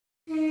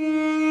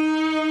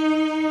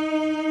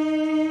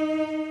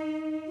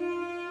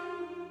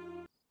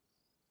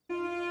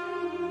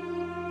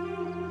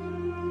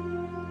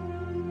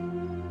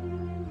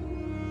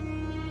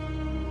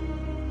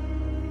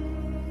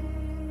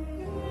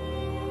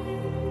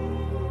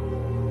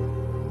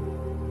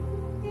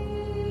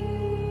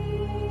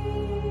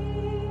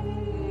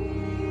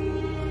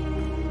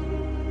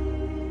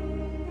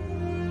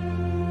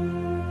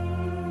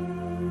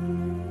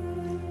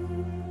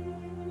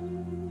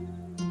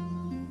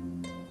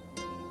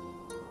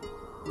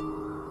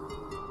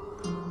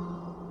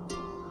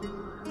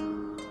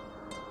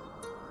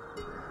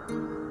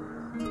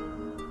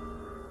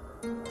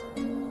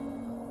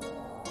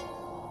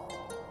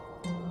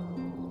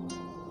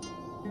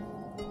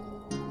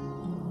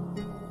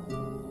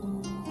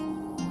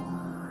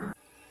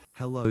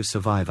Hello,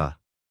 survivor.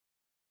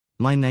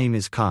 My name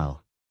is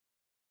Kyle.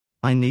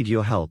 I need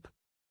your help.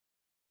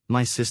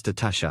 My sister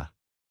Tasha.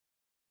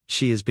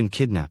 She has been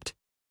kidnapped.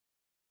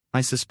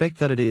 I suspect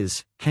that it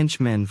is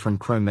henchmen from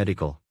Crow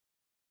Medical.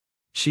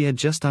 She had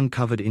just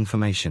uncovered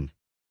information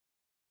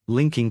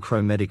linking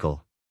Crow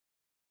Medical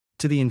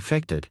to the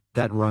infected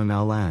that roam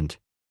our land.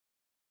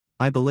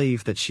 I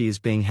believe that she is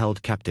being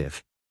held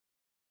captive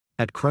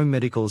at Crow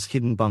Medical's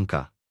hidden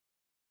bunker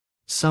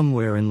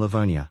somewhere in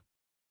Livonia.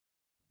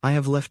 I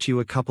have left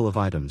you a couple of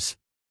items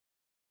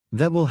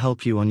that will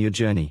help you on your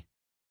journey.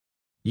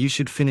 You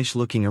should finish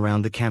looking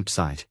around the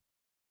campsite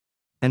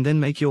and then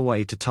make your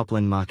way to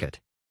Topland Market,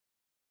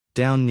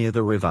 down near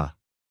the river.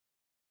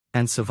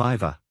 And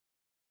survivor,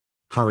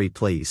 hurry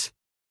please.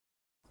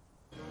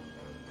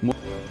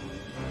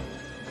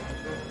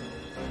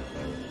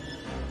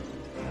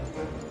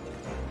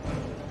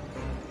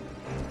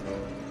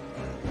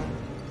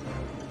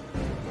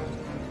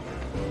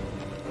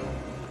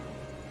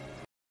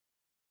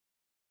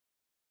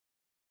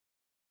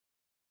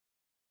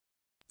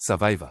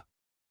 Survivor.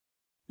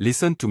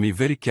 Listen to me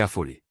very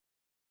carefully.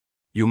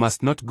 You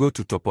must not go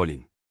to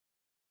Topolin.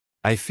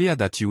 I fear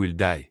that you will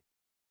die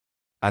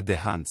at the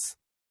hands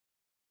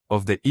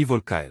of the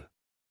evil Kyle.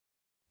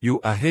 You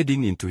are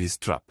heading into his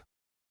trap.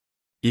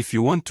 If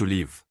you want to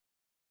live,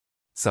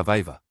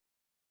 survivor,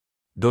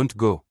 don't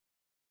go.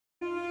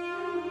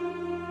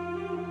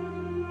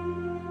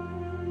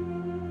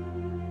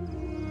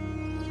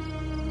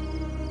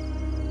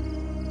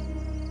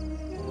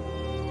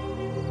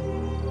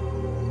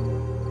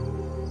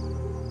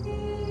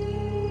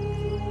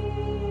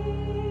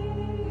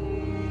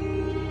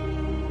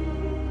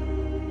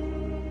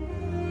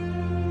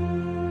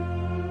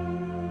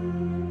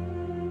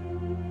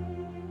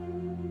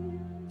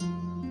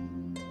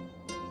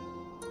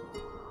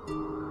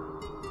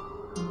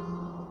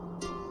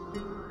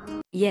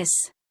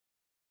 Yes.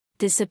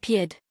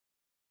 Disappeared.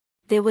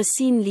 They were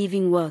seen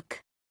leaving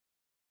work,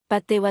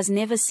 but they was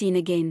never seen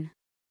again.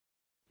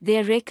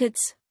 Their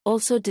records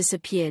also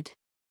disappeared.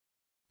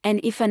 And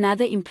if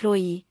another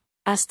employee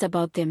asked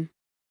about them,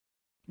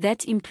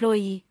 that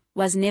employee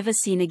was never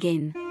seen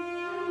again.